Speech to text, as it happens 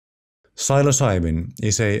Psilocybin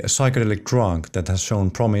is a psychedelic drug that has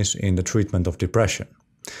shown promise in the treatment of depression.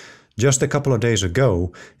 Just a couple of days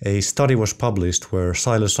ago, a study was published where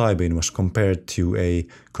psilocybin was compared to a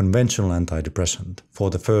conventional antidepressant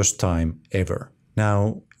for the first time ever.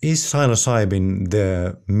 Now, is psilocybin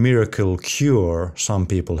the miracle cure some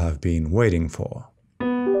people have been waiting for?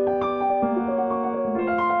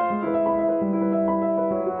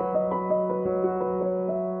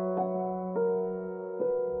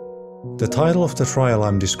 The title of the trial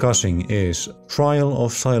I'm discussing is Trial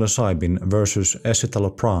of Psilocybin versus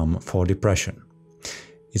Escitalopram for Depression.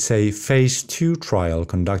 It's a Phase 2 trial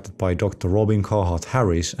conducted by Dr.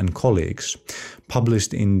 Carhart-Harris and colleagues,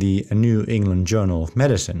 published in the New England Journal of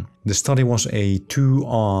Medicine. The study was a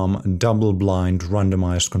two-arm, double-blind,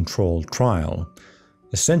 randomized controlled trial.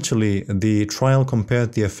 Essentially, the trial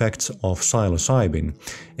compared the effects of psilocybin,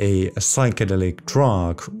 a psychedelic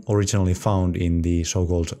drug originally found in the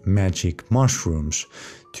so-called magic mushrooms,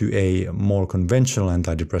 to a more conventional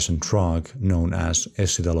antidepressant drug known as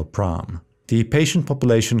Escitalopram. The patient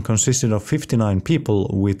population consisted of 59 people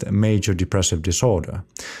with major depressive disorder.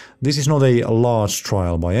 This is not a large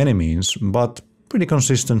trial by any means, but pretty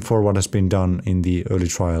consistent for what has been done in the early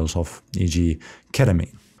trials of, e.g.,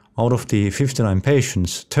 ketamine. Out of the 59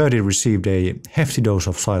 patients, 30 received a hefty dose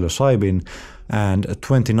of psilocybin and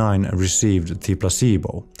 29 received the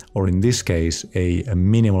placebo, or in this case, a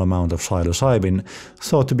minimal amount of psilocybin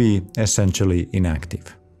thought to be essentially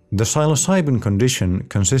inactive. The psilocybin condition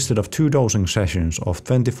consisted of 2 dosing sessions of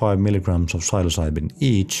 25 mg of psilocybin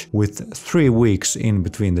each, with 3 weeks in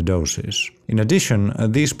between the doses. In addition,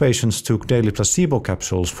 these patients took daily placebo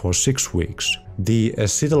capsules for 6 weeks. The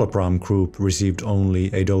Escitalopram group received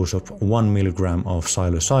only a dose of 1 mg of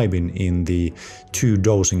psilocybin in the 2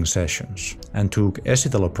 dosing sessions, and took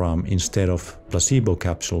Escitalopram instead of placebo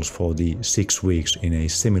capsules for the 6 weeks in a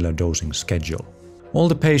similar dosing schedule. All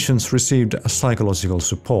the patients received psychological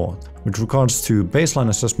support. With regards to baseline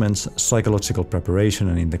assessments, psychological preparation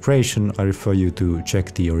and integration, I refer you to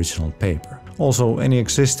check the original paper. Also, any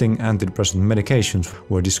existing antidepressant medications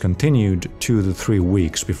were discontinued 2 to 3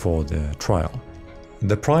 weeks before the trial.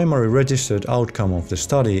 The primary registered outcome of the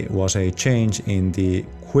study was a change in the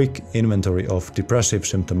Quick Inventory of Depressive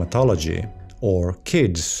Symptomatology, or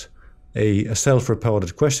KIDS, a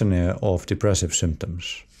self-reported questionnaire of depressive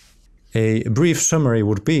symptoms. A brief summary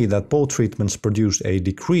would be that both treatments produced a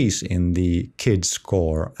decrease in the KIDS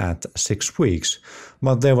score at 6 weeks,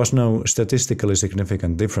 but there was no statistically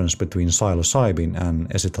significant difference between psilocybin and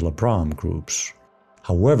Escitalopram groups.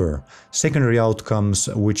 However, secondary outcomes,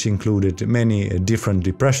 which included many different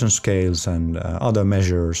depression scales and other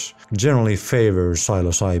measures, generally favor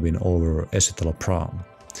psilocybin over Escitalopram.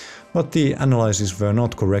 But the analyses were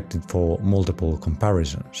not corrected for multiple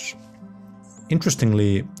comparisons.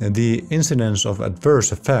 Interestingly, the incidence of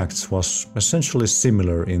adverse effects was essentially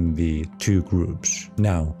similar in the 2 groups.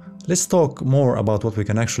 Now, let's talk more about what we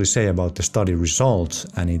can actually say about the study results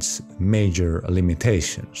and its major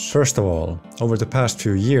limitations. First of all, over the past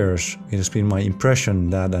few years, it has been my impression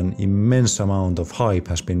that an immense amount of hype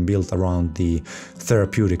has been built around the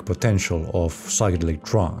therapeutic potential of psychedelic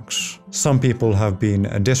drugs. Some people have been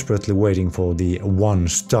desperately waiting for the one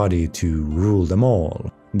study to rule them all.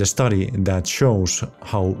 The study that shows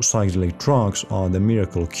how psychedelic drugs are the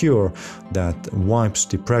miracle cure that wipes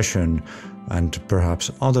depression and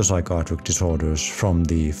perhaps other psychiatric disorders from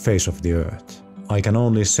the face of the earth. I can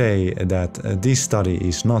only say that this study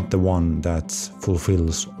is not the one that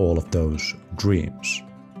fulfills all of those dreams.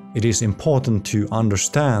 It is important to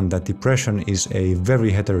understand that depression is a very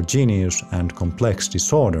heterogeneous and complex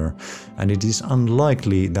disorder, and it is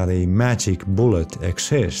unlikely that a magic bullet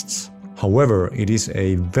exists. However, it is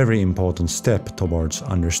a very important step towards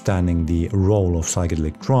understanding the role of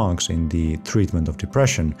psychedelic drugs in the treatment of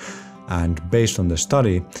depression, and based on the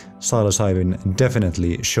study, psilocybin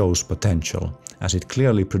definitely shows potential, as it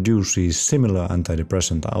clearly produces similar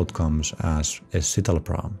antidepressant outcomes as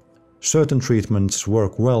Escitalopram. Certain treatments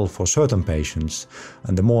work well for certain patients,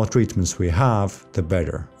 and the more treatments we have, the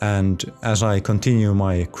better. And as I continue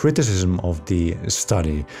my criticism of the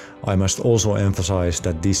study, I must also emphasize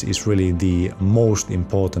that this is really the most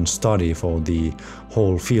important study for the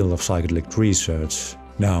whole field of psychedelic research.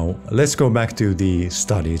 Now, let's go back to the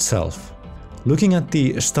study itself. Looking at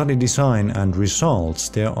the study design and results,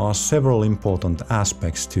 there are several important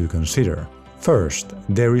aspects to consider. First,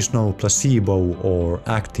 there is no placebo or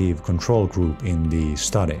active control group in the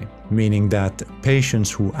study, meaning that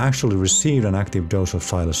patients who actually received an active dose of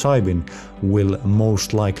psilocybin will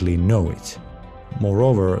most likely know it.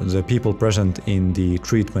 Moreover, the people present in the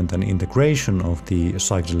treatment and integration of the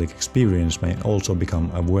psychedelic experience may also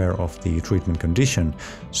become aware of the treatment condition,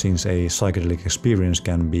 since a psychedelic experience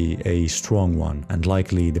can be a strong one, and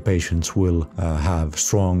likely the patients will have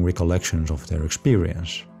strong recollections of their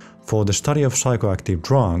experience. For the study of psychoactive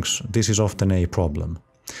drugs, this is often a problem.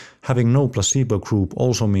 Having no placebo group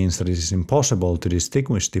also means that it is impossible to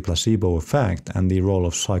distinguish the placebo effect and the role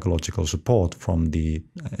of psychological support from the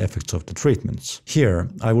effects of the treatments. Here,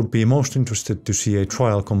 I would be most interested to see a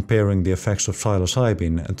trial comparing the effects of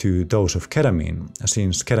psilocybin to those of ketamine,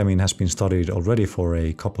 since ketamine has been studied already for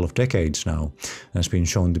a couple of decades now and has been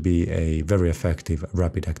shown to be a very effective,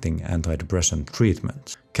 rapid-acting antidepressant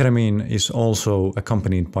treatment. Ketamine is also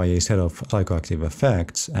accompanied by a set of psychoactive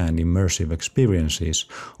effects and immersive experiences,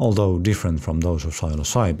 although different from those of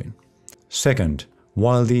psilocybin. Second,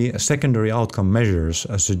 while the secondary outcome measures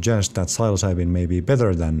suggest that psilocybin may be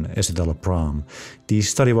better than escitalopram, the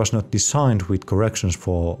study was not designed with corrections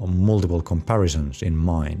for multiple comparisons in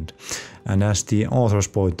mind. And as the authors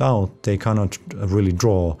point out, they cannot really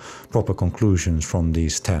draw proper conclusions from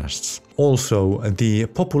these tests. Also, the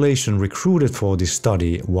population recruited for this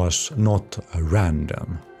study was not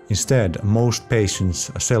random. Instead, most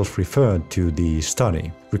patients self-referred to the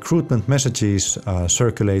study. Recruitment messages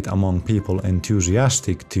circulate among people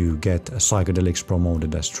enthusiastic to get psychedelics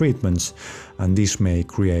promoted as treatments, and this may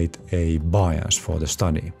create a bias for the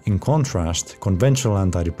study. In contrast, conventional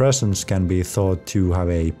antidepressants can be thought to have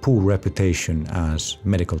a poor reputation as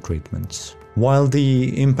medical treatments. While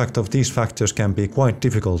the impact of these factors can be quite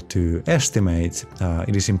difficult to estimate,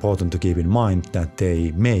 it is important to keep in mind that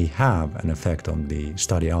they may have an effect on the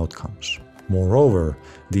study outcomes. Moreover,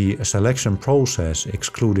 the selection process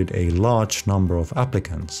excluded a large number of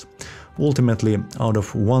applicants. Ultimately, out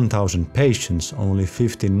of 1,000 patients, only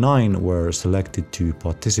 59 were selected to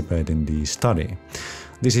participate in the study.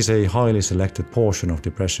 This is a highly selected portion of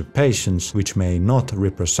depressive patients, which may not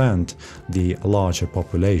represent the larger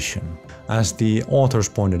population. As the authors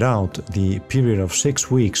pointed out, the period of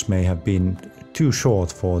 6 weeks may have been too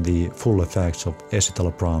short for the full effects of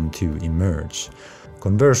escitalopram to emerge.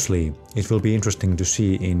 Conversely, it will be interesting to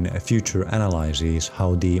see in future analyses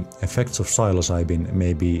how the effects of psilocybin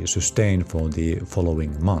may be sustained for the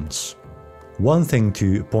following months. One thing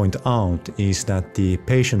to point out is that the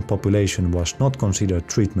patient population was not considered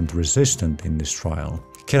treatment resistant in this trial.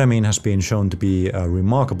 Ketamine has been shown to be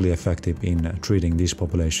remarkably effective in treating this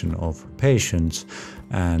population of patients,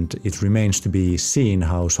 and it remains to be seen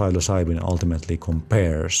how psilocybin ultimately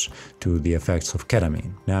compares to the effects of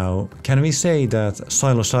ketamine. Now, can we say that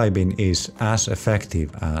psilocybin is as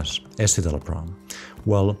effective as escitalopram?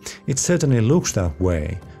 Well, it certainly looks that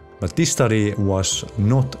way. But this study was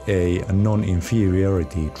not a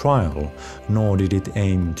non-inferiority trial, nor did it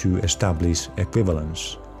aim to establish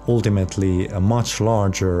equivalence. Ultimately, a much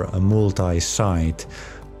larger multi-site,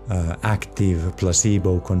 active,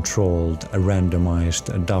 placebo-controlled,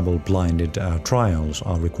 randomized, double-blinded trials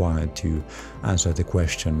are required to answer the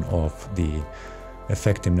question of the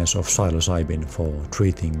effectiveness of psilocybin for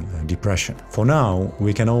treating depression. For now,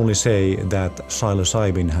 we can only say that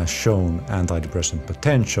psilocybin has shown antidepressant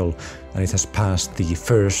potential and it has passed the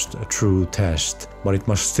first true test, but it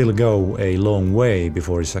must still go a long way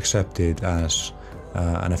before it's accepted as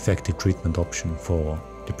an effective treatment option for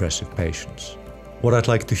depressive patients. What I'd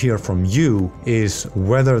like to hear from you is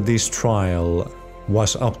whether this trial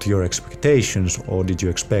was up to your expectations, or did you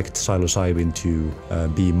expect psilocybin to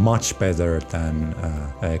be much better than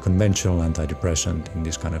a conventional antidepressant in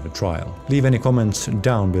this kind of a trial? Leave any comments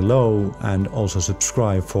down below and also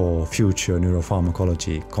subscribe for future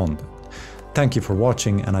neuropharmacology content. Thank you for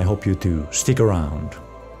watching, and I hope you do stick around.